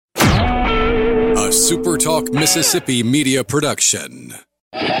a SuperTalk Mississippi media production.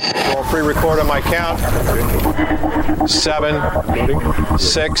 I'll pre-record on my count. 7,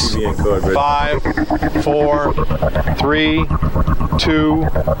 6, 5, 4, 3, 2.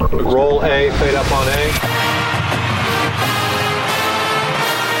 Roll A, fade up on A.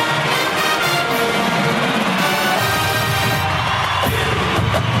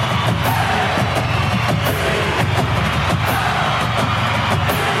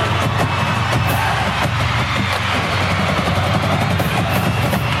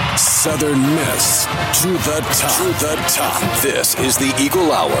 Southern Miss to the top. To the top. This is the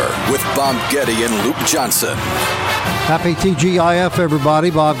Eagle Hour with Bob Getty and Luke Johnson. Happy TGIF, everybody.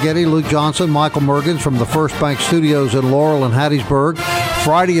 Bob Getty, Luke Johnson, Michael Mergens from the First Bank Studios in Laurel and Hattiesburg.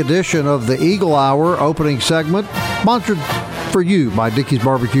 Friday edition of the Eagle Hour opening segment, sponsored for you by Dickey's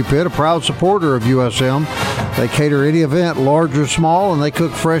Barbecue Pit, a proud supporter of USM. They cater any event, large or small, and they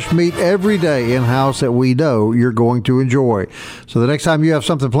cook fresh meat every day in-house that we know you're going to enjoy. So the next time you have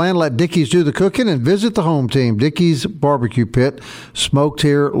something planned, let Dickey's do the cooking and visit the home team, Dickey's Barbecue Pit. Smoked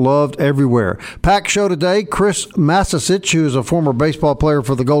here, loved everywhere. Packed show today. Chris Masasich, who is a former baseball player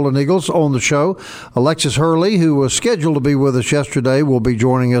for the Golden Eagles, on the show. Alexis Hurley, who was scheduled to be with us yesterday, will be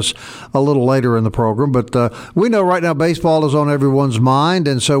joining us a little later in the program. But we know right now baseball is on everyone's mind,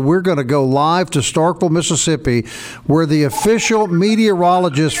 and so we're going to go live to Starkville, Mississippi, where the official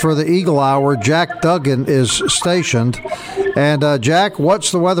meteorologist for the Eagle Hour, Jack Duggan, is stationed. And, Jack,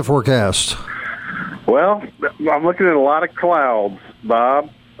 what's the weather forecast? Well, I'm looking at a lot of clouds, Bob.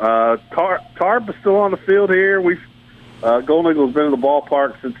 Tarp is still on the field here. Golden Eagles been in the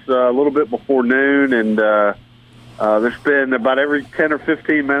ballpark since a little bit before noon, and there's been about every 10 or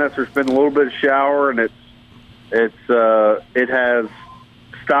 15 minutes there's been a little bit of shower, and it has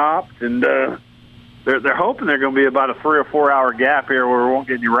stopped, and they're hoping there's going to be about a 3 or 4 hour gap here where we won't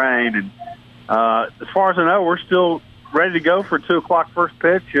get any rain. And as far as I know, we're still ready to go for 2 o'clock first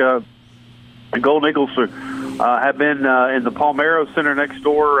pitch. The Golden Eagles have been in the Palmero Center next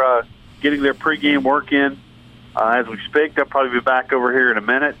door getting their pregame work in as we speak. They'll probably be back over here in a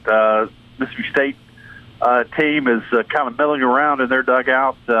minute. Mississippi State team is kind of milling around in their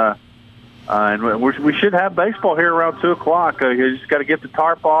dugout. And we should have baseball here around 2 o'clock. You just got to get the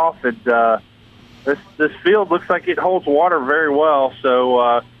tarp off, and this field looks like it holds water very well.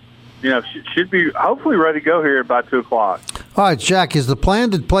 So, should be hopefully ready to go here at about 2 o'clock. All right, Jack, is the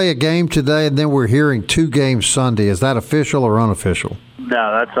plan to play a game today, and then we're hearing 2 games Sunday? Is that official or unofficial?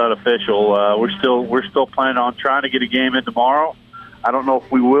 No, that's unofficial. We're still planning on trying to get a game in tomorrow. I don't know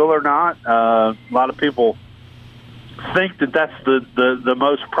if we will or not. A lot of people think that's the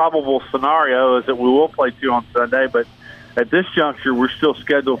most probable scenario is that we will play 2 on Sunday, but at this juncture, we're still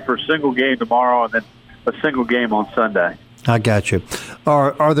scheduled for a single game tomorrow and then a single game on Sunday. I got you.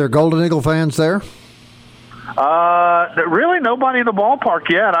 Are there Golden Eagle fans there? Really nobody in the ballpark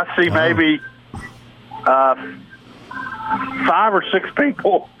yet. I see maybe 5 or 6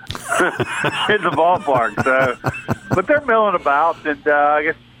 people in the ballpark. So, but they're milling about, and I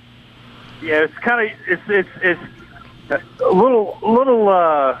guess it's kind of it's a little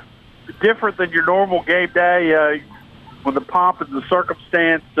different than your normal game day. When the pomp and the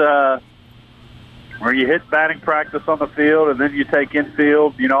circumstance where you hit batting practice on the field and then you take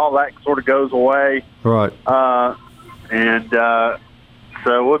infield, all that sort of goes away. Right. So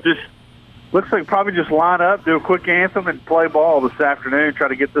we'll looks like probably just line up, do a quick anthem, and play ball this afternoon, try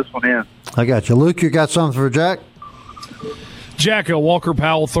to get this one in. I got you. Luke, you got something for Jack? Jack, Walker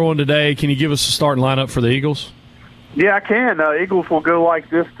Powell throwing today. Can you give us a starting lineup for the Eagles? Yeah, I can. Eagles will go like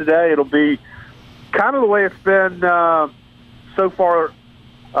this today. It'll be kind of the way it's been so far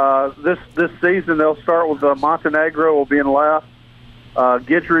this season. They'll start with Montenegro will be in left.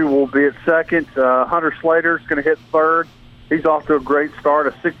 Guidry will be at second. Hunter Slater's going to hit third. He's off to a great start,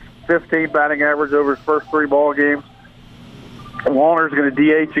 a .615 batting average over his first 3 ball games. Warner's going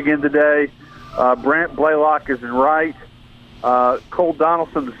to DH again today. Brant Blaylock is in right. Cole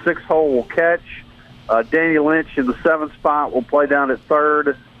Donaldson, the 6th hole, will catch. Danny Lynch in the 7th spot will play down at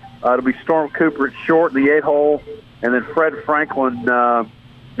third. It'll be Storm Cooper at short in the 8th hole, and then Fred Franklin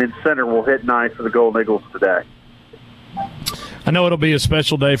in center will hit 9th for the Golden Eagles today. I know it'll be a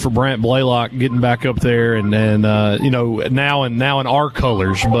special day for Brant Blaylock getting back up there, and now in our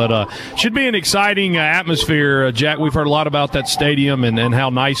colors. But should be an exciting atmosphere. Jack, we've heard a lot about that stadium and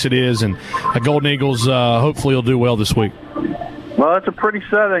how nice it is, and the Golden Eagles hopefully will do well this week. Well, it's a pretty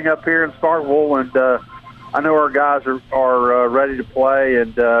setting up here in Starkville, and I know our guys are ready to play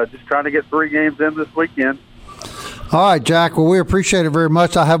and just trying to get 3 games in this weekend. All right, Jack. Well, we appreciate it very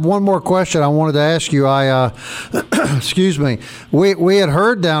much. I have one more question I wanted to ask you. Excuse me. We had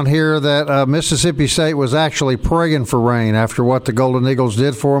heard down here that Mississippi State was actually praying for rain after what the Golden Eagles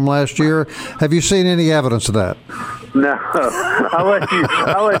did for them last year. Have you seen any evidence of that? No, I'll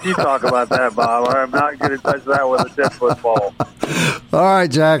let you talk about that, Bob. I'm not going to touch that with a 10-foot ball. All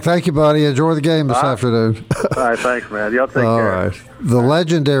right, Jack. Thank you, buddy. Enjoy the game this afternoon. All right, thanks, man. Y'all take care. All right. The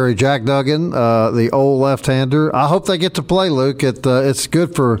legendary Jack Duggan, the old left-hander. I hope they get to play, Luke. It's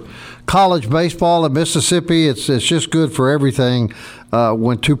good for college baseball in Mississippi. It's just good for everything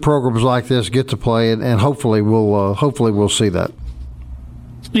when two programs like this get to play, and hopefully we'll see that.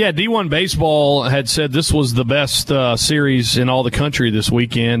 Yeah, D1 Baseball had said this was the best series in all the country this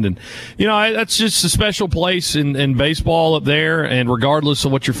weekend. And, that's just a special place in baseball up there. And regardless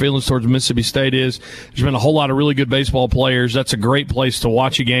of what your feelings towards Mississippi State is, there's been a whole lot of really good baseball players. That's a great place to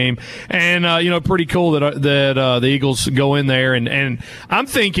watch a game. And, pretty cool that the Eagles go in there. And I'm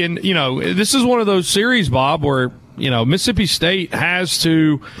thinking, this is one of those series, Bob, where Mississippi State has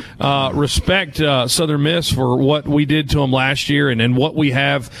to respect Southern Miss for what we did to them last year and what we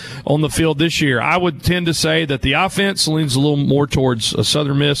have on the field this year. I would tend to say that the offense leans a little more towards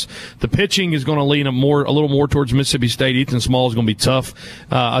Southern Miss. The pitching is going to lean a little more towards Mississippi State. Ethan Small is going to be tough,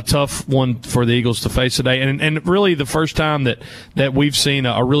 a tough one for the Eagles to face today. And really the first time that we've seen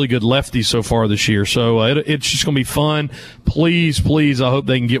a really good lefty so far this year. So it's just going to be fun. Please, I hope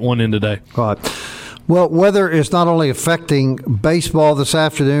they can get one in today. All right. Well, weather is not only affecting baseball this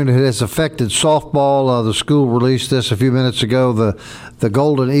afternoon, it has affected softball. The school released this a few minutes ago. The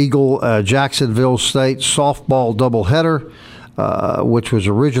Golden Eagle Jacksonville State softball doubleheader, which was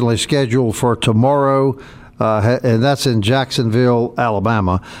originally scheduled for tomorrow, and that's in Jacksonville,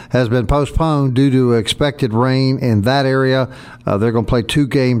 Alabama, has been postponed due to expected rain in that area. They're going to play 2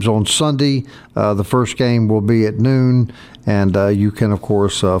 games on Sunday. The first game will be at noon, and you can, of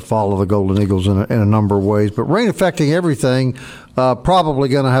course, follow the Golden Eagles in a number of ways. But rain affecting everything, probably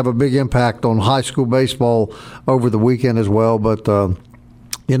going to have a big impact on high school baseball over the weekend as well. But,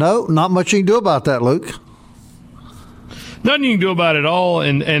 not much you can do about that, Luke. Nothing you can do about it at all.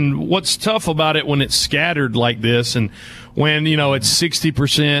 And what's tough about it when it's scattered like this and when, it's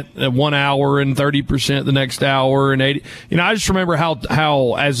 60% 1 hour and 30% the next hour and 80. I just remember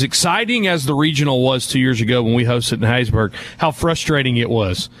how as exciting as the regional was 2 years ago when we hosted in Hattiesburg, how frustrating it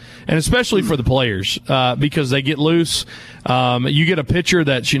was. And especially for the players, because they get loose. You get a pitcher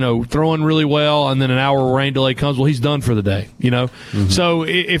that's, throwing really well, and then an hour rain delay comes. Well, he's done for the day, Mm-hmm. So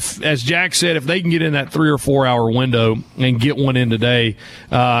if, as Jack said, if they can get in that 3 or 4 hour window and get one in today,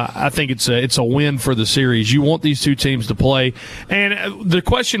 I think it's a win for the series. You want these two teams to play. And the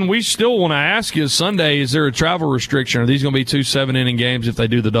question we still want to ask is Sunday, is there a travel restriction? Are these going to be 2 7-inning games if they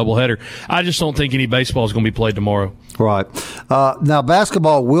do the doubleheader? I just don't think any baseball is going to be played tomorrow. Right. Now,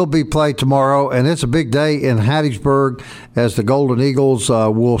 basketball will be played tomorrow, and it's a big day in Hattiesburg as the Golden Eagles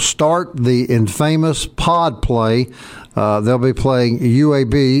will start the infamous pod play. They'll be playing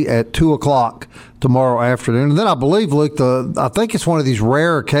UAB at 2 o'clock tomorrow afternoon. And then I believe, Luke, I think it's one of these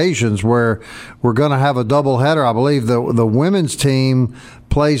rare occasions where we're going to have a doubleheader. I believe the women's team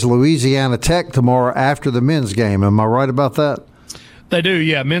plays Louisiana Tech tomorrow after the men's game. Am I right about that? They do,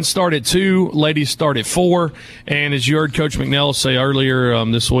 yeah. Men start at 2, ladies start at 4. And as you heard Coach McNeil say earlier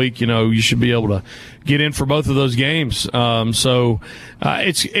this week, you should be able to get in for both of those games. So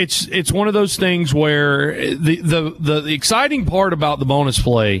it's one of those things where the exciting part about the bonus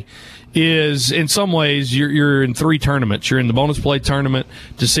play is in some ways you're in 3 tournaments. You're in the bonus play tournament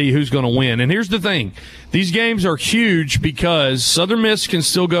to see who's going to win. And here's the thing. These games are huge because Southern Miss can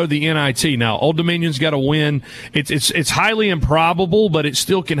still go to the NIT. Now, Old Dominion's got to win. It's highly improbable, but it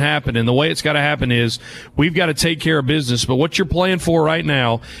still can happen. And the way it's got to happen is we've got to take care of business. But what you're playing for right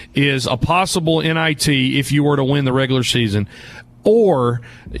now is a possible NIT if you were to win the regular season. Or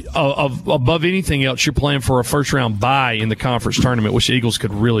above anything else, you're playing for a first-round bye in the conference tournament, which the Eagles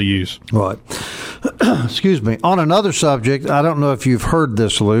could really use. Right. Excuse me. On another subject, I don't know if you've heard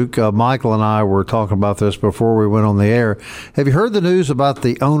this, Luke. Michael and I were talking about this before we went on the air. Have you heard the news about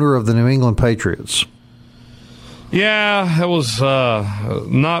the owner of the New England Patriots? Yeah, that was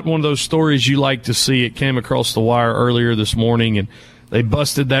not one of those stories you like to see. It came across the wire earlier this morning, and they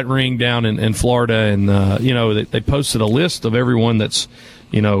busted that ring down in Florida, and they posted a list of everyone that's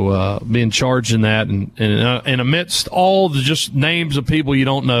being charged in that, and amidst all the just names of people you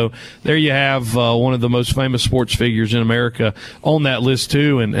don't know, there you have one of the most famous sports figures in America on that list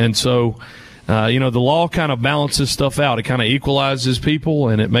too, and so the law kind of balances stuff out. It kind of equalizes people,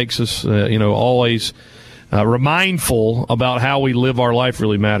 and it makes us always mindful about how we live our life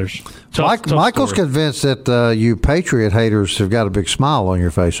really matters. Tough Michael's story. convinced that you Patriot haters have got a big smile on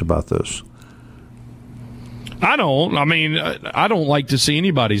your face about this. I don't. I mean, I don't like to see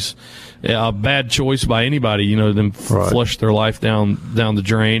anybody's bad choice by anybody. Them flush their life down the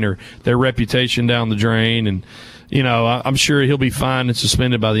drain or their reputation down the drain. And I'm sure he'll be fined and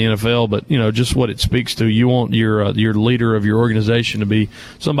suspended by the NFL. But just what it speaks to, you want your leader of your organization to be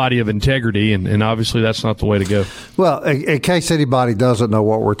somebody of integrity, and obviously that's not the way to go. Well, in case anybody doesn't know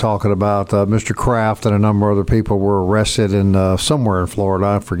what we're talking about, Mr. Kraft and a number of other people were arrested in somewhere in Florida.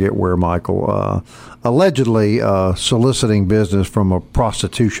 I forget where, Michael. Allegedly soliciting business from a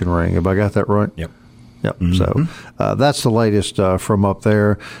prostitution ring. Have I got that right? Yep. Mm-hmm. So that's the latest from up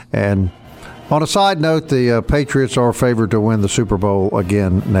there. And on a side note, the Patriots are favored to win the Super Bowl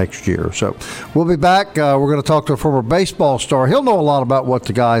again next year. So we'll be back. We're going to talk to a former baseball star. He'll know a lot about what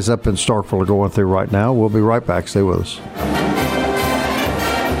the guys up in Starkville are going through right now. We'll be right back. Stay with us.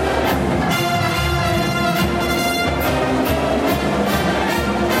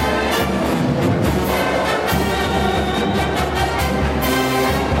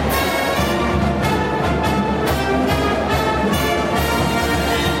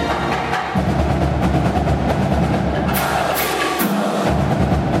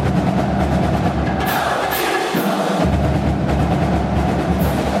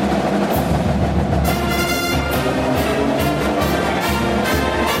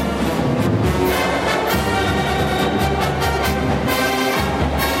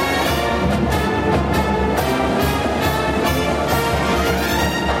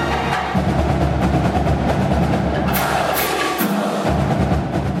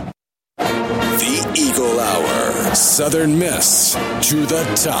 Southern Miss to the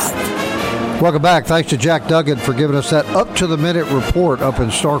top. Welcome back. Thanks to Jack Duggan for giving us that up-to-the-minute report up in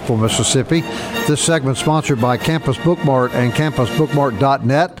Starkville, Mississippi. This segment sponsored by Campus Bookmart and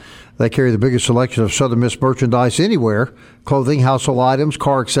campusbookmart.net. They carry the biggest selection of Southern Miss merchandise anywhere: clothing, household items,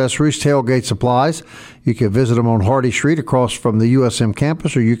 car accessories, tailgate supplies. You can visit them on Hardy Street across from the USM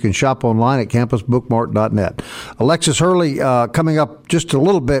campus, or you can shop online at campusbookmart.net. Alexis Hurley coming up just a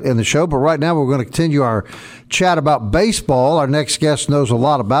little bit in the show, but right now we're going to continue our chat about baseball. Our next guest knows a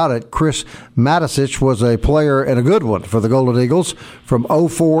lot about it. Chris Matisich was a player, and a good one, for the Golden Eagles from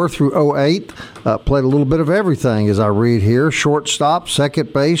 04 through 08. Played a little bit of everything, as I read here: shortstop,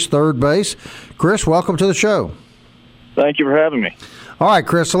 second base, third base. Chris, welcome to the show. Thank you for having me. All right,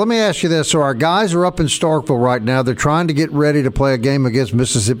 Chris, so let me ask you this. So our guys are up in Starkville right now. They're trying to get ready to play a game against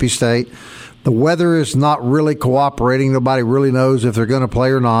Mississippi State. The weather is not really cooperating. Nobody really knows if they're going to play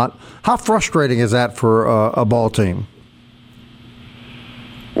or not. How frustrating is that for a ball team?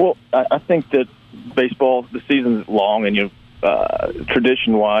 Well, I think that baseball, the season's long, and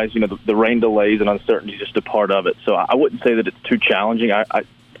tradition-wise, the rain delays and uncertainty is just a part of it. So I wouldn't say that it's too challenging.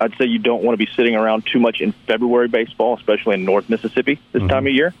 I'd say you don't want to be sitting around too much in February baseball, especially in North Mississippi this time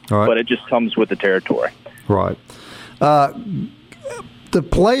of year. Right. But it just comes with the territory. Right. The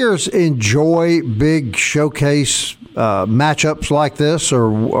players enjoy big showcase matchups like this,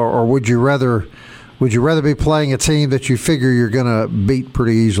 or would you rather be playing a team that you figure you're going to beat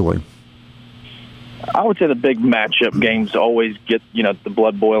pretty easily? I would say the big matchup games always get the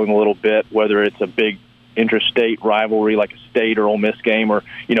blood boiling a little bit, whether it's a big interstate rivalry like a State or Ole Miss game, or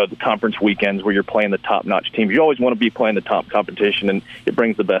the conference weekends where you're playing the top-notch teams. You always want to be playing the top competition, and it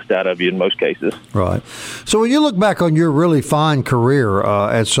brings the best out of you in most cases. Right. So when you look back on your really fine career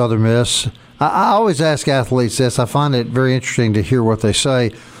at Southern Miss, I always ask athletes this. I find it very interesting to hear what they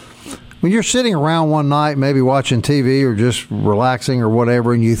say. When you're sitting around one night, maybe watching TV or just relaxing or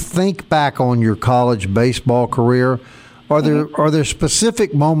whatever, and you think back on your college baseball career, are there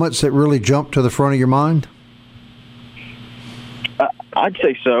specific moments that really jump to the front of your mind? I'd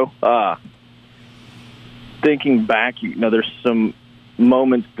say so. Thinking back, there's some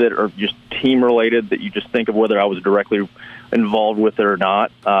moments that are just team-related that you just think of whether I was directly involved with it or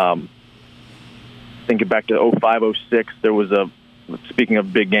not. Thinking back to 05-06, there was speaking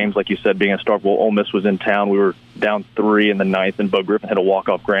of big games, like you said, being in Starkville, Ole Miss was in town. We were down 3 in the ninth, and Bud Griffin had a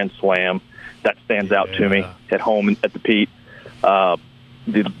walk-off grand slam. That stands out to me at home at the Pete.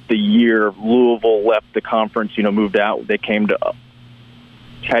 The year Louisville left the conference, moved out, they came to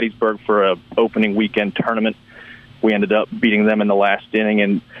Hattiesburg for a opening weekend tournament. We ended up beating them in the last inning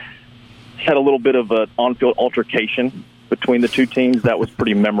and had a little bit of an on-field altercation between the two teams. That was a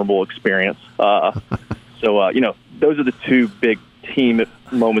pretty memorable experience. So those are the two big team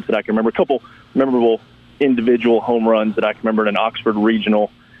moments that I can remember. A couple memorable individual home runs that I can remember in an Oxford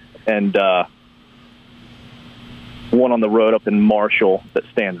Regional, and one on the road up in Marshall that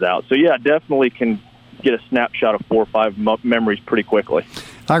stands out. So, yeah, definitely can get a snapshot of 4 or 5 memories pretty quickly.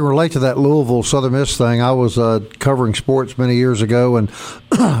 I can relate to that Louisville Southern Miss thing. I was covering sports many years ago, and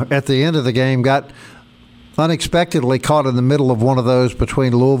at the end of the game got unexpectedly caught in the middle of one of those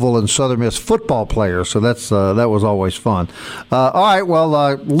between Louisville and Southern Miss football players. So that was always fun. All right,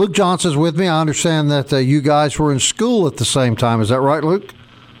 well, Luke Johnson's with me. I understand that you guys were in school at the same time. Is that right, Luke?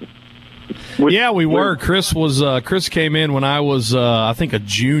 Yeah, we were. Chris came in when I was, I think, a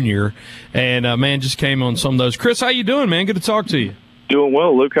junior, and man, just came on some of those. Chris, how you doing, man? Good to talk to you. Doing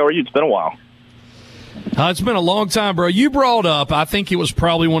well, Luke. How are you? It's been a while. It's been a long time, bro. You brought up, I think it was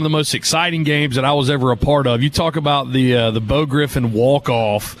probably one of the most exciting games that I was ever a part of. You talk about the Bo Griffin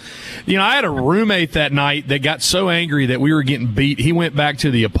walk-off. You know, I had a roommate that night that got so angry that we were getting beat, he went back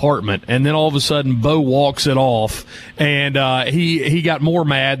to the apartment, and then all of a sudden Bo walks it off, and he got more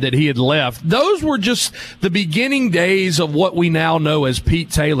mad that he had left. Those were just the beginning days of what we now know as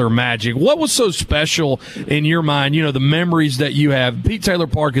Pete Taylor magic. What was so special in your mind, you know, the memories that you have? Pete Taylor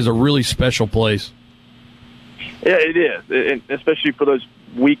Park is a really special place. Yeah, it is, and especially for those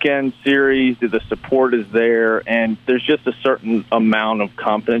weekend series. The support is there, and there's just a certain amount of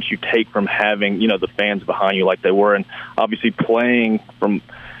confidence you take from having, you know, the fans behind you like they were, and obviously playing from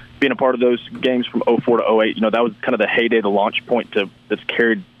being a part of those games from 04 to 08. You know, that was kind of the heyday, the launch point that's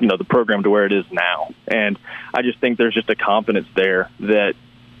carried, you know, the program to where it is now. And I just think there's just a confidence there that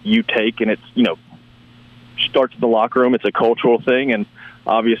you take, and it's, you know, starts in the locker room. It's a cultural thing, and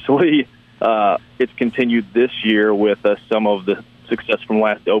obviously it's continued this year with some of the success from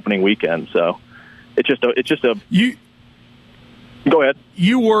last opening weekend. So it's just a you. Go ahead.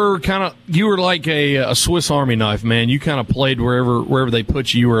 You were like a Swiss Army knife, man. You kind of played wherever they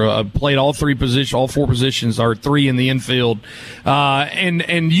put you. You were played all 4 positions, or 3 in the infield,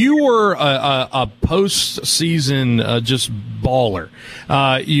 and you were a postseason just baller.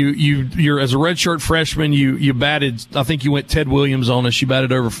 You're as a redshirt freshman. You batted. I think you went Ted Williams on us. You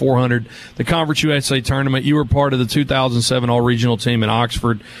batted over 400. The Conference USA tournament. You were part of the 2007 All-Regional team in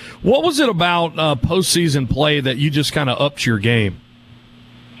Oxford. What was it about postseason play that you just kind of upped your game?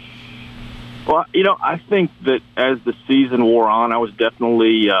 Well, you know, I think that as the season wore on, I was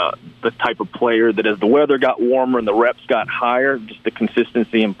definitely the type of player that as the weather got warmer and the reps got higher, just the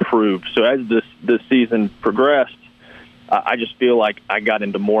consistency improved. So as this season progressed, I just feel like I got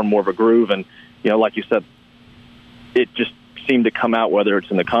into more and more of a groove. And, you know, like you said, it just seemed to come out, whether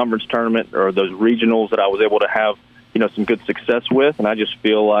it's in the conference tournament or those regionals that I was able to have, you know, some good success with. And I just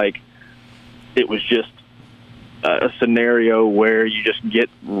feel like it was just a scenario where you just get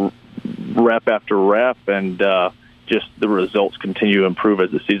rep after rep, and just the results continue to improve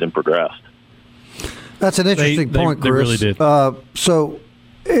as the season progressed. That's an interesting point, Chris. They really did. So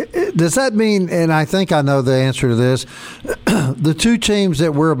does that mean, and I think I know the answer to this, the 2 teams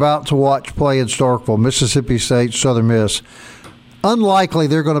that we're about to watch play in Starkville, Mississippi State, Southern Miss, unlikely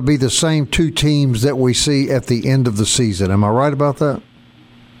they're going to be the same 2 teams that we see at the end of the season. Am I right about that?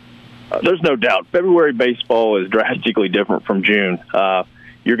 There's no doubt. February baseball is drastically different from June.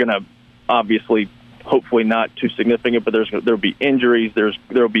 You're going to obviously, hopefully not too significant, but there'll be injuries.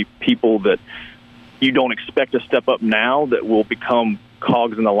 There'll be people that you don't expect to step up now that will become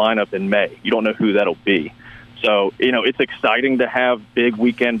cogs in the lineup in May. You don't know who that'll be. So, you know, it's exciting to have big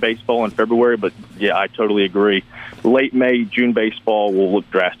weekend baseball in February, but yeah, I totally agree. Late May, June baseball will look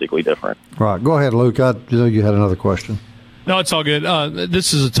drastically different. Right. Go ahead, Luke. I know you had another question. No, it's all good.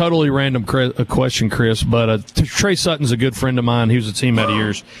 This is a totally random question, Chris, but Trey Sutton's a good friend of mine. He was a teammate of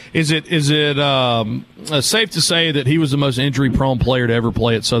yours. Is it safe to say that he was the most injury-prone player to ever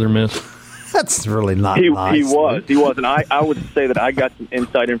play at Southern Miss? That's really not nice. He was. And I would say that I got some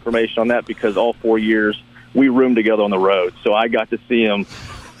inside information on that because all 4 years we roomed together on the road. So I got to see him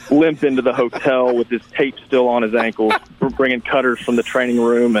limp into the hotel with his tape still on his ankles. We're bringing cutters from the training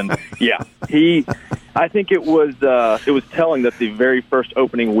room. And, yeah, I think it was telling that the very first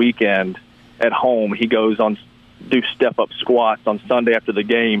opening weekend at home, he goes on do step-up squats on Sunday after the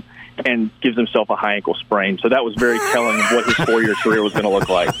game and gives himself a high ankle sprain. So that was very telling of what his 4-year career was going to look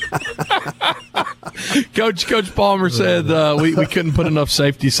like. Coach Palmer said we couldn't put enough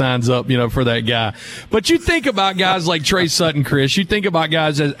safety signs up, you know, for that guy. But you think about guys like Trey Sutton, Chris. You think about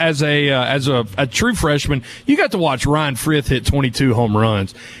guys as a true freshman. You got to watch Ryan Frith hit 22 home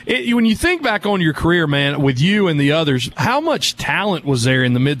runs. When you think back on your career, man, with you and the others, how much talent was there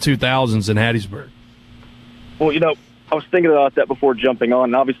in the mid-2000s in Hattiesburg? Well, you know, I was thinking about that before jumping on,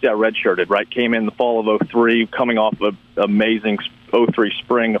 and obviously I redshirted, right? Came in the fall of 03, coming off of an amazing 03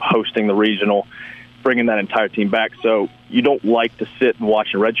 spring of hosting the regional, bringing that entire team back. So you don't like to sit and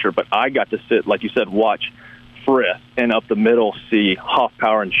watch a redshirt, but I got to sit, like you said, watch Frith and up the middle see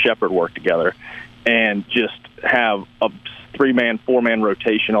Hoffpower and Shepard work together. and just have a 3-man, 4-man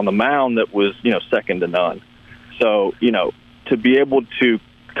rotation on the mound that was, second to none. So, to be able to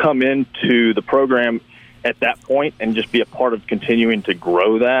come into the program at that point and just be a part of continuing to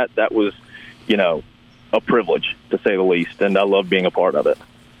grow that was, a privilege, to say the least, and I love being a part of it.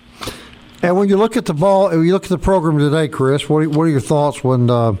 And when you look at the program today, Chris, what are your thoughts when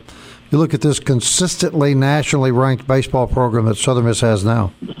you look at this consistently nationally ranked baseball program that Southern Miss has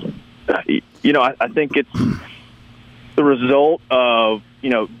now? I think it's the result of,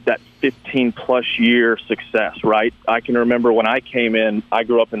 that 15-plus year success, right? I can remember when I came in, I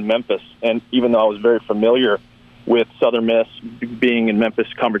grew up in Memphis, and even though I was very familiar with Southern Miss being in Memphis,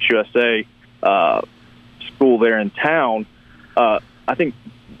 Conference USA, school there in town, I think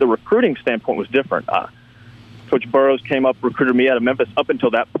the recruiting standpoint was different. Coach Burrows came up, recruited me out of Memphis. Up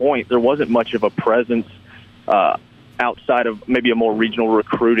until that point, there wasn't much of a presence outside of maybe a more regional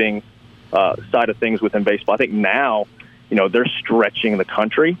recruiting side of things within baseball. I think now, they're stretching the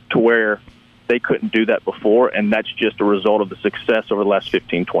country to where they couldn't do that before, and that's just a result of the success over the last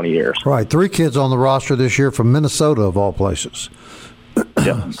 15, 20 years. Right. 3 kids on the roster this year from Minnesota, of all places.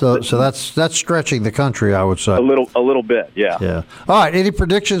 Yeah. So that's stretching the country, I would say. A little bit, yeah. Yeah. All right. Any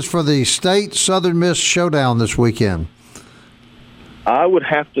predictions for the state Southern Miss showdown this weekend? I would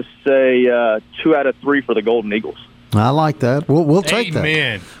have to say 2 out of 3 for the Golden Eagles. I like that. We'll take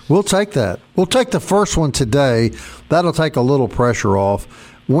Amen. that. We'll take that. We'll take the first one today. That'll take a little pressure off.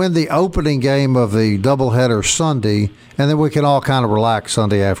 Win the opening game of the doubleheader Sunday, and then we can all kind of relax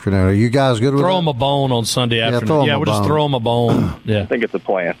Sunday afternoon. Are you guys good with that? Throw them a bone on Sunday afternoon. we'll just throw them a bone. Yeah, I think it's a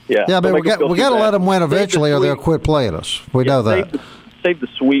plan. Yeah, yeah, but we got to let them win eventually, or they'll quit playing us. We know that. Save the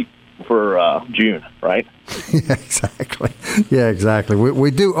sweet for June, right? Yeah, exactly. Yeah, exactly.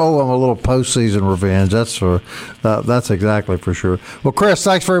 We do owe them a little postseason revenge. That's exactly for sure. Well, Chris,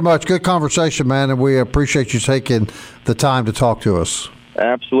 thanks very much. Good conversation, man, and we appreciate you taking the time to talk to us.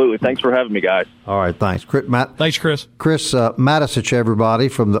 Absolutely. Thanks for having me, guys. All right, thanks. Thanks, Chris. Chris Matisich, everybody,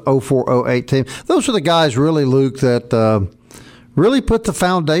 from the 0408 team. Those are the guys, really, Luke, that really put the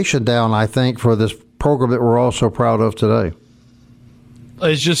foundation down, I think, for this program that we're all so proud of today.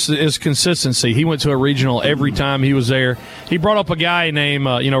 It's just his consistency. He went to a regional every time he was there. He brought up a guy named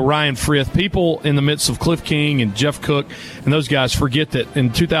Ryan Frith. People in the midst of Cliff King and Jeff Cook and those guys forget that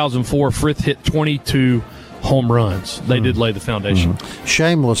in 2004, Frith hit 22 home runs. They did lay the foundation.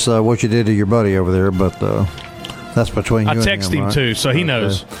 Shameless what you did to your buddy over there, but that's between you and him. I texted him, right? too, so he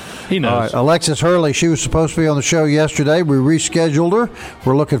knows. He knows. All right. Alexis Hurley, she was supposed to be on the show yesterday. We rescheduled her.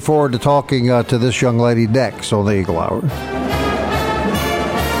 We're looking forward to talking to this young lady next on the Eagle Hour.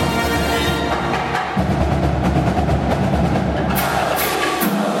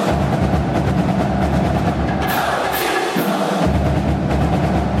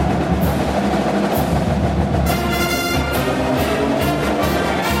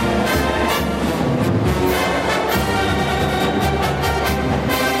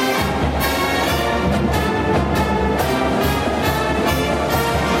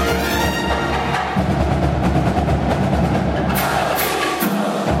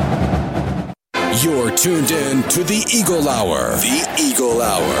 You're tuned in to the Eagle Hour. The Eagle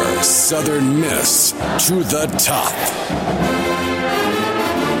Hour. Southern Miss to the top.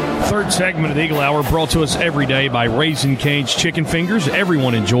 Third segment of the Eagle Hour brought to us every day by Raising Cane's Chicken Fingers.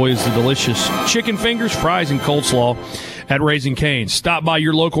 Everyone enjoys the delicious chicken fingers, fries, and coleslaw at Raising Cane's. Stop by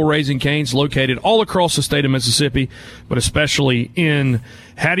your local Raising Cane's located all across the state of Mississippi, but especially in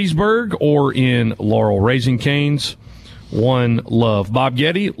Hattiesburg or in Laurel. Raising Cane's, one love. Bob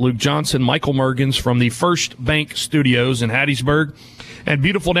Getty, Luke Johnson, Michael Mergens from the First Bank Studios in Hattiesburg and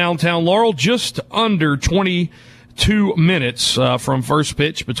beautiful downtown Laurel, just under 22 minutes from first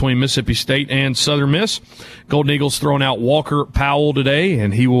pitch between Mississippi State and Southern Miss. Golden Eagles throwing out Walker Powell today,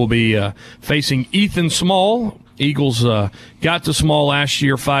 and he will be facing Ethan Small. Eagles got to Small last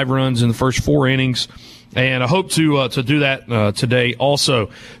year, 5 runs in the first 4 innings. And I hope to do that today also.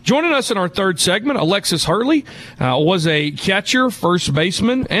 Joining us in our third segment, Alexis Hurley was a catcher, first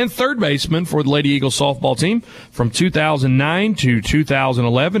baseman, and third baseman for the Lady Eagles softball team from 2009 to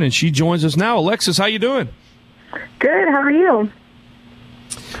 2011, and she joins us now. Alexis, how you doing? Good. How are you?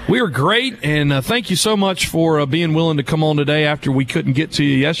 We are great, and thank you so much for being willing to come on today after we couldn't get to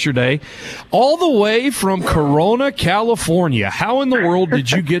you yesterday. All the way from Corona, California. How in the world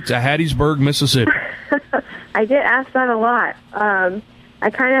did you get to Hattiesburg, Mississippi? I get asked that a lot. I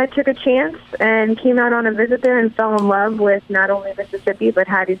kind of took a chance and came out on a visit there and fell in love with not only Mississippi but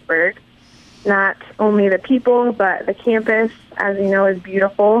Hattiesburg. Not only the people, but the campus, as you know, is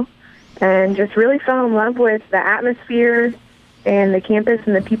beautiful. And just really fell in love with the atmosphere and the campus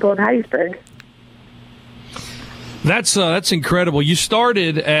and the people of Hattiesburg. That's incredible. You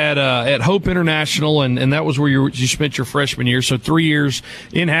started at Hope International, and that was where you spent your freshman year, so 3 years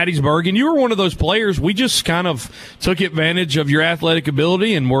in Hattiesburg. And you were one of those players. We just kind of took advantage of your athletic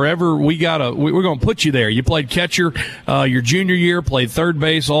ability, and wherever we're going to put you there. You played catcher your junior year, played third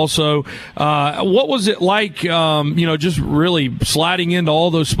base also. What was it like, just really sliding into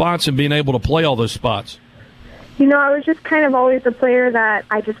all those spots and being able to play all those spots? I was just kind of always a player that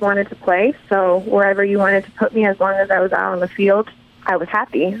I just wanted to play. So wherever you wanted to put me, as long as I was out on the field, I was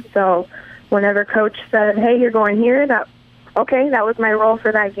happy. So whenever coach said, hey, you're going here, that was my role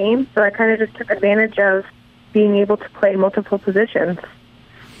for that game. So I kind of just took advantage of being able to play multiple positions.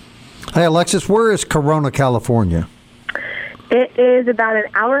 Hey, Alexis, where is Corona, California? It is about an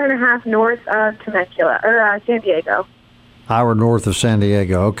hour and a half north of San Diego. Hour north of San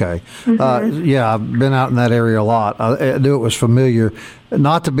Diego. Okay. Mm-hmm. Yeah, I've been out in that area a lot. I knew it was familiar.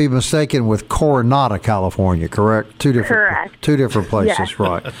 Not to be mistaken with Coronado, California, correct? Two different places, yes.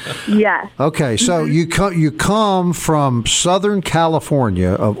 Right. Yes. Okay, so you come from Southern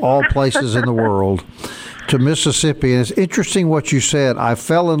California, of all places in the world, to Mississippi. And it's interesting what you said. I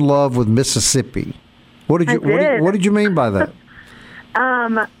fell in love with Mississippi. What did you mean by that?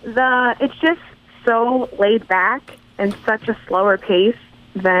 It's just so laid back and such a slower pace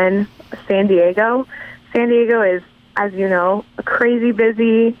than San Diego. San Diego is, as you know, crazy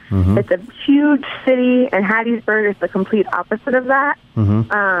busy. Mm-hmm. It's a huge city, and Hattiesburg is the complete opposite of that.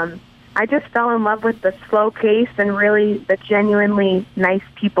 Mm-hmm. I just fell in love with the slow pace and really the genuinely nice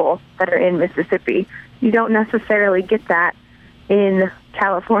people that are in Mississippi. You don't necessarily get that in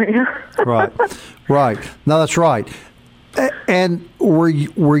California. Right. No, that's right. And were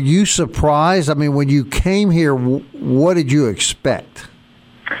you surprised? I mean, when you came here, what did you expect?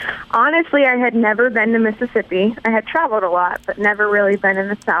 Honestly, I had never been to Mississippi. I had traveled a lot, but never really been in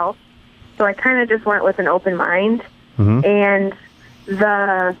the South. So I kind of just went with an open mind. Mm-hmm. And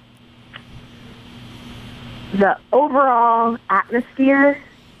the overall atmosphere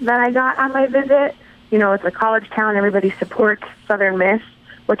that I got on my visit, it's a college town. Everybody supports Southern Miss,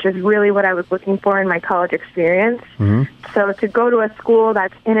 which is really what I was looking for in my college experience. Mm-hmm. So to go to a school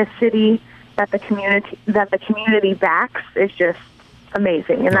that's in a city that the community backs is just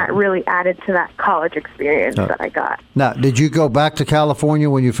amazing, and that really added to that college experience that I got. Now, did you go back to California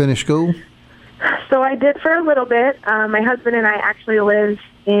when you finished school? So I did for a little bit. My husband and I actually live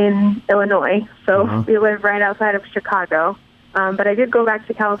in Illinois, so we live right outside of Chicago. But I did go back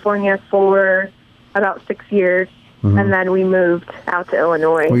to California for about 6 years. Mm-hmm. And then we moved out to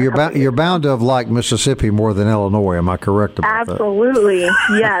Illinois. Well, you're bound to have liked Mississippi more than Illinois. Am I correct about that? Absolutely.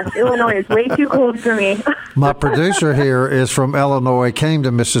 Yes. Illinois is way too cold for me. My producer here is from Illinois, came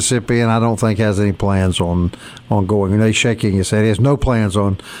to Mississippi, and I don't think has any plans on going. And he's shaking his head. He has no plans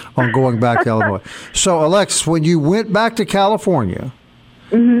on going back to Illinois. So, Alexis, when you went back to California,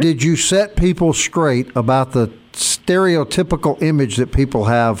 mm-hmm. did you set people straight about the stereotypical image that people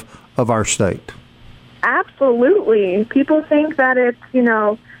have of our state? Absolutely. People think that it's,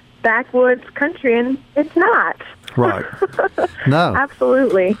 backwoods country, and it's not. Right. No.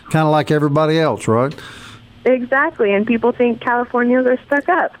 Absolutely. Kind of like everybody else, right? Exactly. And people think Californians are stuck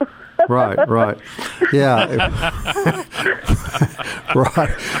up. Right. Yeah.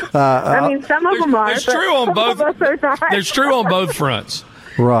 Right. I mean, some of them are. There's true on both. There's true on both fronts.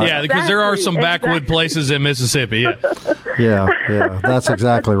 Right. Yeah, because there are some backwood places in Mississippi. Yeah, that's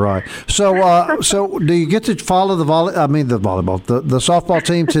exactly right. So do you get to follow the softball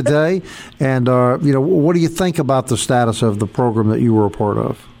team today? And what do you think about the status of the program that you were a part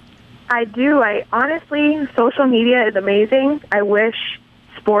of? I do. Honestly, social media is amazing. I wish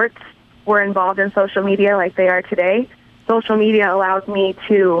sports were involved in social media like they are today. Social media allows me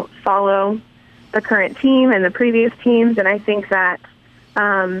to follow the current team and the previous teams, and I think that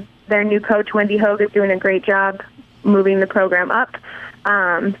their new coach, Wendy Hogue, is doing a great job moving the program up.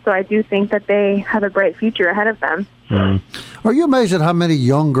 So I do think that they have a bright future ahead of them. Mm. Are you amazed at how many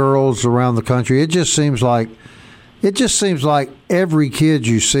young girls around the country? It just seems like every kid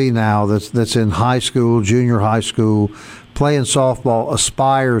you see now that's in high school, junior high school, playing softball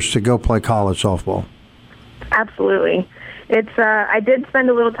aspires to go play college softball. Absolutely. I did spend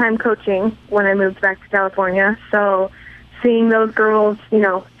a little time coaching when I moved back to California, so seeing those girls,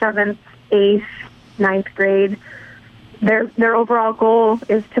 7th, 8th, 9th grade, their overall goal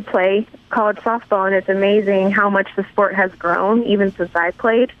is to play college softball, and it's amazing how much the sport has grown even since I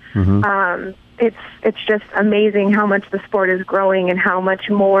played. Mm-hmm. It's just amazing how much the sport is growing and how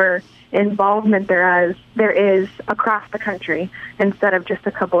much more involvement there is across the country instead of just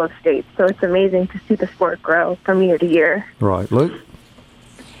a couple of states. So it's amazing to see the sport grow from year to year. Right. Luke?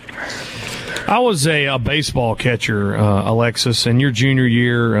 I was a baseball catcher, Alexis. In your junior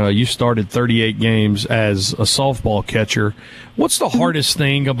year, you started 38 games as a softball catcher. What's the hardest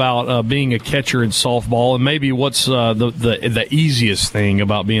thing about being a catcher in softball, and maybe what's the easiest thing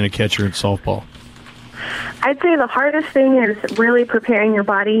about being a catcher in softball? I'd say the hardest thing is really preparing your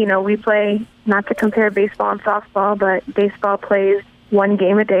body. You know, we play, not to compare baseball and softball, but baseball plays 1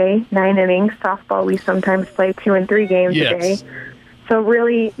 game a day, 9 innings. Softball, we sometimes play 2 and 3 games a day. So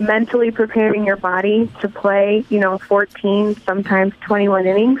really mentally preparing your body to play, 14, sometimes 21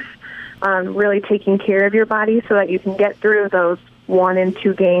 innings, really taking care of your body so that you can get through those 1 and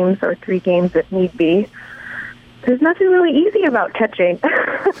 2 games or 3 games if need be. There's nothing really easy about catching.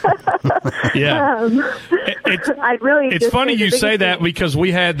 Yeah. It's funny you say that because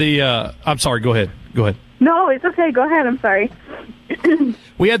we had the I'm sorry, go ahead. No, it's okay. Go ahead. I'm sorry.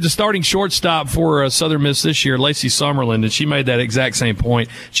 We had the starting shortstop for Southern Miss this year, Lacey Summerlin, and she made that exact same point.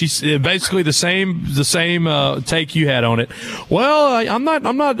 She's basically the same take you had on it. Well, I'm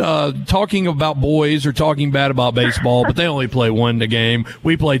not talking about boys or talking bad about baseball, but they only play 1 a game.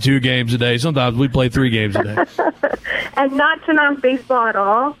 We play 2 games a day. Sometimes we play 3 games a day. And not to knock baseball at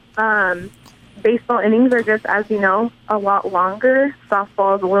all. Baseball innings are just, as you know, a lot longer.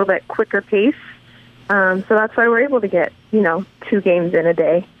 Softball is a little bit quicker pace. So that's why we're able to get, 2 games in a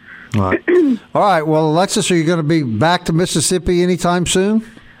day. All right. Well, Alexis, are you going to be back to Mississippi anytime soon?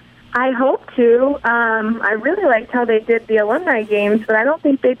 I hope to. I really liked how they did the alumni games, but I don't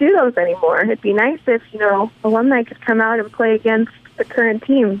think they do those anymore. It'd be nice if, alumni could come out and play against the current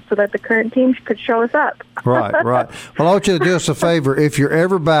team so that the current team could show us up. Right. Well, I want you to do us a favor. If you're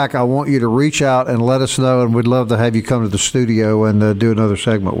ever back, I want you to reach out and let us know, and we'd love to have you come to the studio and do another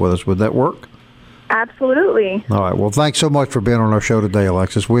segment with us. Would that work? Absolutely. All right. Well, thanks so much for being on our show today,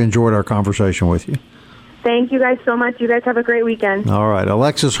 Alexis. We enjoyed our conversation with you. Thank you guys so much. You guys have a great weekend. All right.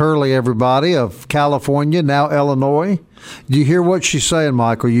 Alexis Hurley, everybody, of California, now Illinois. Do you hear what she's saying,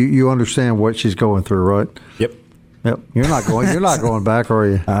 Michael? You understand what she's going through, right? Yep. You're not going back, are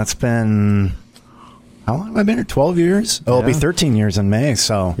you? It's been, how long have I been here? 12 years? Oh, it'll be 13 years in May,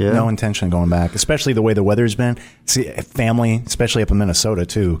 so no intention of going back, especially the way the weather's been. See, family, especially up in Minnesota,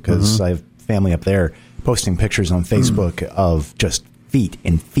 too, because I have family up there posting pictures on Facebook of just feet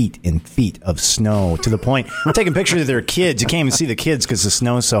and feet and feet of snow to the point I'm taking pictures of their kids. You can't even see the kids because the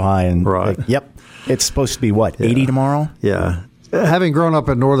snow's so high. And it's supposed to be 80 tomorrow? Yeah. Having grown up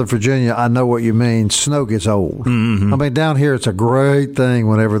in Northern Virginia, I know what you mean. Snow gets old. Mm-hmm. I mean, down here, it's a great thing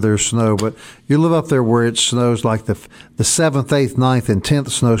whenever there's snow, but you live up there where it snows like the 7th, 8th, 9th, and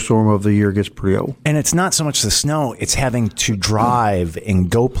 10th snowstorm of the year gets pretty old. And it's not so much the snow, it's having to drive and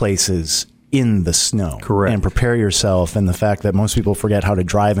go places in the snow. Correct. And prepare yourself, and the fact that most people forget how to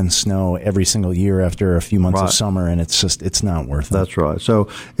drive in snow every single year after a few months of summer, and it's not worth it. That's right. So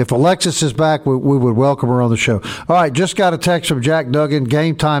if Alexis is back, we would welcome her on the show. All right, just got a text from Jack Duggan.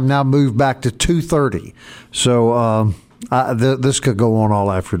 Game time now moved back to 2:30. So this could go on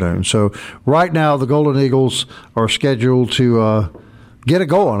all afternoon. So right now the Golden Eagles are scheduled to get it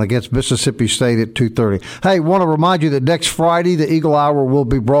going against Mississippi State at 2:30. Hey, want to remind you that next Friday, the Eagle Hour will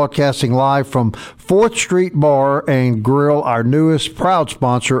be broadcasting live from 4th Street Bar and Grill, our newest proud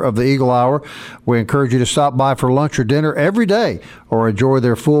sponsor of the Eagle Hour. We encourage you to stop by for lunch or dinner every day or enjoy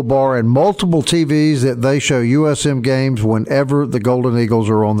their full bar and multiple TVs that they show USM games whenever the Golden Eagles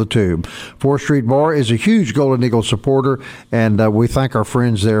are on the tube. 4th Street Bar is a huge Golden Eagles supporter, and we thank our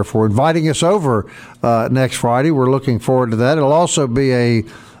friends there for inviting us over next Friday. We're looking forward to that. It'll also be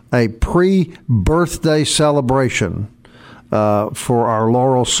a pre-birthday celebration for our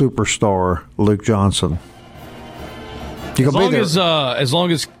Laurel superstar, Luke Johnson. As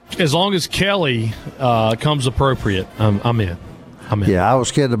long as Kelly comes appropriate, I'm in. Yeah, I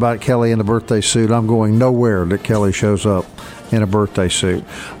was kidding about Kelly in a birthday suit. I'm going nowhere that Kelly shows up in a birthday suit.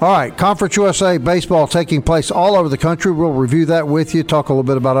 All right, Conference USA baseball taking place all over the country. We'll review that with you, talk a little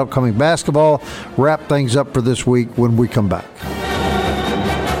bit about upcoming basketball, wrap things up for this week when we come back.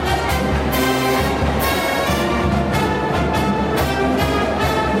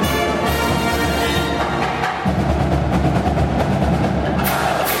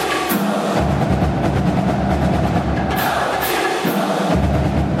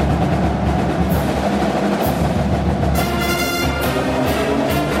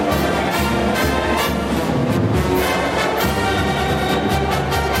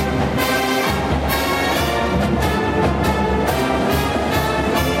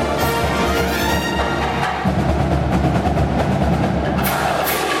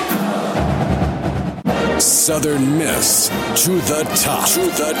 Southern Miss to the top. To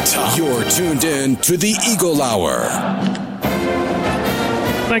the top. You're tuned in to the Eagle Hour.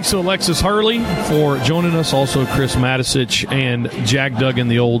 Thanks to Alexis Hurley for joining us. Also, Chris Matisich and Jack Duggan,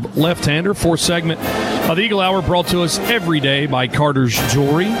 the old left-hander. Fourth segment of the Eagle Hour brought to us every day by Carter's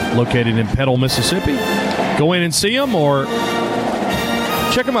Jewelry, located in Petal, Mississippi. Go in and see them or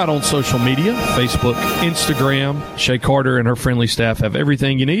check them out on social media, Facebook, Instagram. Shay Carter and her friendly staff have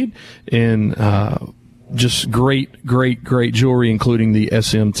everything you need in just great jewelry, including the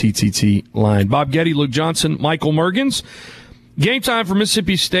SMTTT line. Bob Getty, Luke Johnson, Michael Mergens. Game time for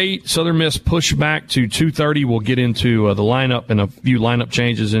Mississippi State. Southern Miss pushed back to 2:30. We'll get into the lineup and a few lineup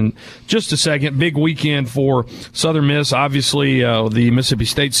changes in just a second. Big weekend for Southern Miss. Obviously, the Mississippi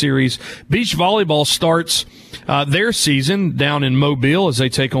State series. Beach volleyball starts their season down in Mobile as they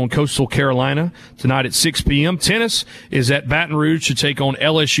take on Coastal Carolina tonight at 6 p.m. Tennis is at Baton Rouge to take on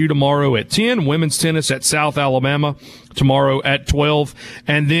LSU tomorrow at 10. Women's tennis at South Alabama tomorrow at 12.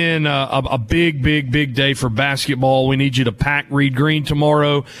 And then a big day for basketball. We need you to pack Reed Green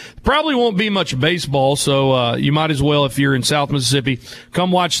tomorrow. Probably won't be much baseball, so you might as well, if you're in South Mississippi,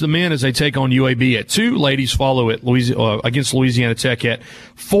 come watch the men as they take on UAB at 2. Ladies follow at against Louisiana Tech at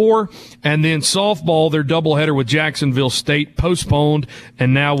 4. And then softball, their doubleheader with Jacksonville State postponed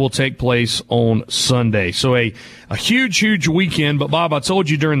and now will take place on Sunday. So a huge weekend. But, Bob, I told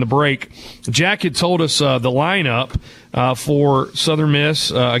you during the break, Jack had told us the lineup for Southern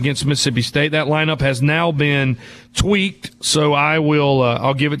Miss against Mississippi State. That lineup has now been tweaked, so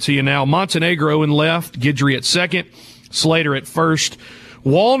I'll give it to you now. Montenegro in left, Guidry at second, Slater at first.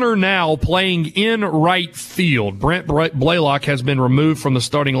 Wallner now playing in right field. Brent Blaylock has been removed from the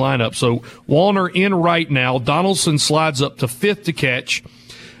starting lineup, so Wallner in right now. Donaldson slides up to fifth to catch.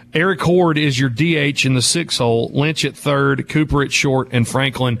 Eric Horde is your DH in the 6 hole. Lynch at third, Cooper at short, and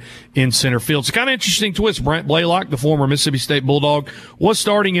Franklin in center field. It's kind of interesting twist. Brent Blaylock, the former Mississippi State Bulldog, was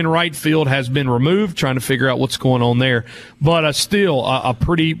starting in right field, has been removed, trying to figure out what's going on there. But still a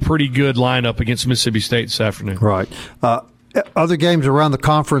pretty good lineup against Mississippi State this afternoon. Right. Other games around the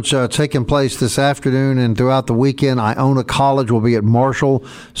conference taking place this afternoon and throughout the weekend. Iona College will be at Marshall.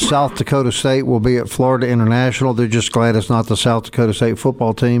 South Dakota State will be at Florida International. They're just glad it's not the South Dakota State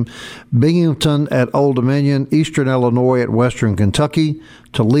football team. Binghamton at Old Dominion. Eastern Illinois at Western Kentucky.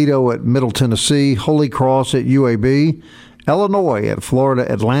 Toledo at Middle Tennessee. Holy Cross at UAB. Illinois at Florida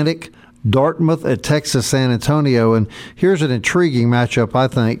Atlantic. Dartmouth at Texas San Antonio. And here's an intriguing matchup, I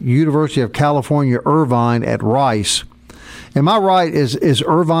think. University of California Irvine at Rice. Am I right? Is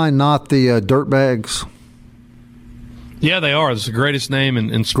Irvine not the Dirtbags? Yeah, they are. It's the greatest name in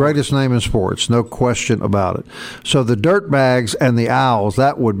sports. Greatest name in sports, no question about it. So the Dirtbags and the Owls,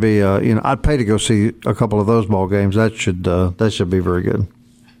 that would be, I'd pay to go see a couple of those ball games. That should be very good.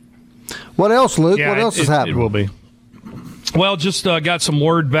 What else, Luke? Yeah, what else is happening? It will be. Well, just got some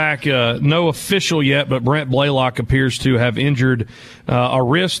word back. No official yet, but Brent Blaylock appears to have injured a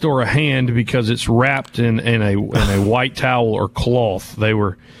wrist or a hand because it's wrapped in a white towel or cloth. They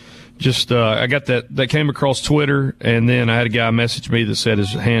were just I got that came across Twitter, and then I had a guy message me that said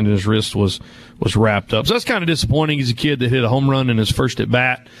his hand and his wrist was wrapped up. So that's kind of disappointing. He's a kid that hit a home run in his first at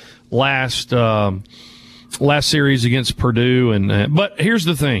bat last series against Purdue, but here's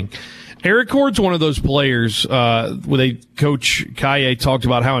the thing. Eric Horde's one of those players where Coach Kaye talked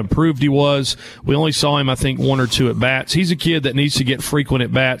about how improved he was. We only saw him, I think, 1 or 2 at bats. He's a kid that needs to get frequent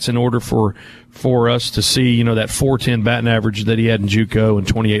at bats in order for us to see, that 4.10 batting average that he had in JUCO and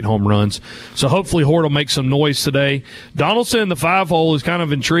 28 home runs. So hopefully Horde will make some noise today. Donaldson in the 5 hole is kind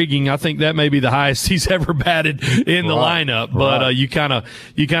of intriguing. I think that may be the highest he's ever batted in the lineup. But you kind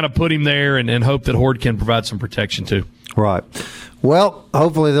of put him there and hope that Horde can provide some protection too. Right. Well,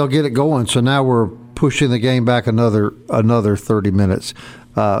 hopefully they'll get it going. So now we're pushing the game back another 30 minutes.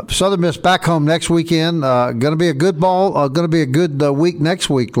 Southern Miss back home next weekend. Going to be a good ball. Going to be a good week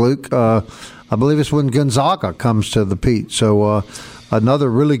next week, Luke. I believe it's when Gonzaga comes to the Pete. So another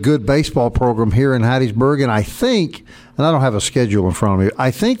really good baseball program here in Hattiesburg. And I think, and I don't have a schedule in front of me,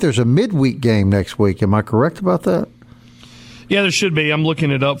 I think there's a midweek game next week. Am I correct about that? Yeah, there should be. I'm looking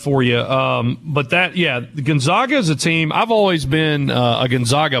it up for you. But Gonzaga is a team. I've always been a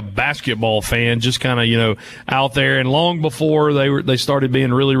Gonzaga basketball fan, just kind of, out there. And long before they started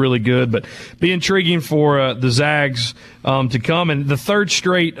being really, really good. But be intriguing for the Zags to come. And the third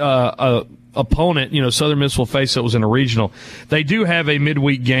straight opponent, Southern Miss will face that was in a regional. They do have a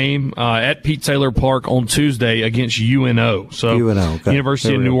midweek game at Pete Taylor Park on Tuesday against UNO. So okay.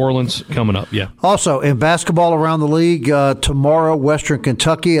 University of New Orleans coming up, yeah. Also, in basketball around the league, tomorrow, Western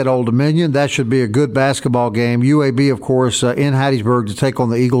Kentucky at Old Dominion. That should be a good basketball game. UAB, of course, in Hattiesburg to take on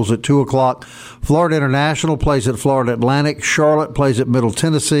the Eagles at 2 o'clock. Florida International plays at Florida Atlantic. Charlotte plays at Middle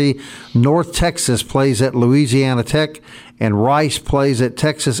Tennessee. North Texas plays at Louisiana Tech. and Rice plays at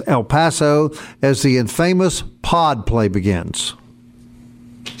Texas El Paso as the infamous pod play begins.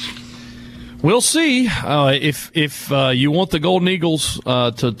 We'll see if you want the Golden Eagles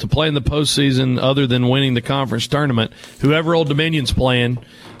to play in the postseason other than winning the conference tournament. Whoever Old Dominion's playing,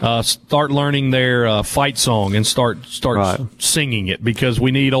 start learning their fight song and start singing it, because we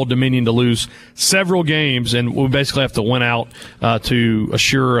need Old Dominion to lose several games, and we basically have to win out to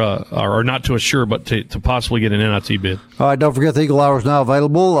assure, or not to assure, but to possibly get an NIT bid. All right, don't forget the Eagle Hour is now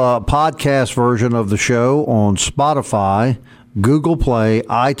available, podcast version of the show on Spotify, Google Play,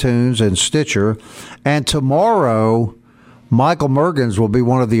 iTunes, and Stitcher. And tomorrow, Michael Mergens will be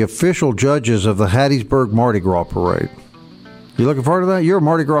one of the official judges of the Hattiesburg Mardi Gras Parade. You looking forward to that? You're a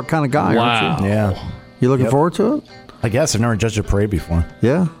Mardi Gras kind of guy, aren't you? Yeah. You looking forward to it? I guess. I've never judged a parade before.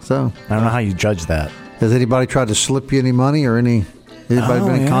 Yeah, so. I don't know how you judge that. Has anybody tried to slip you any money or anybody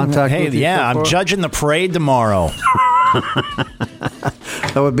been in contact with you? Yeah, I'm judging the parade tomorrow.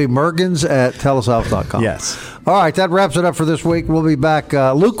 That would be Mergens at telesouth.com. Yes. All right, that wraps it up for this week. We'll be back.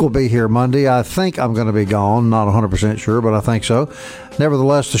 Luke will be here Monday. I think I'm going to be gone. Not 100% sure, but I think so.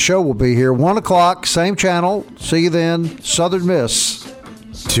 Nevertheless, the show will be here. 1 o'clock, same channel. See you then. Southern Miss.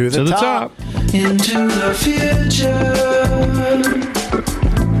 To the top. Into the future.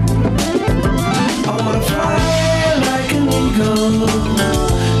 I want to fly like an eagle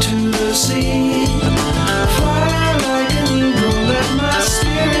to the sea. Fly like an eagle, let my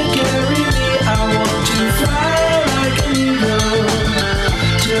spirit carry me. I want to fly like an eagle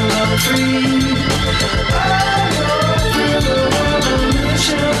till I'm free. I go through the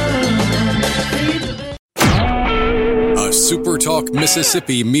revolution. A SuperTalk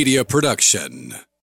Mississippi media production.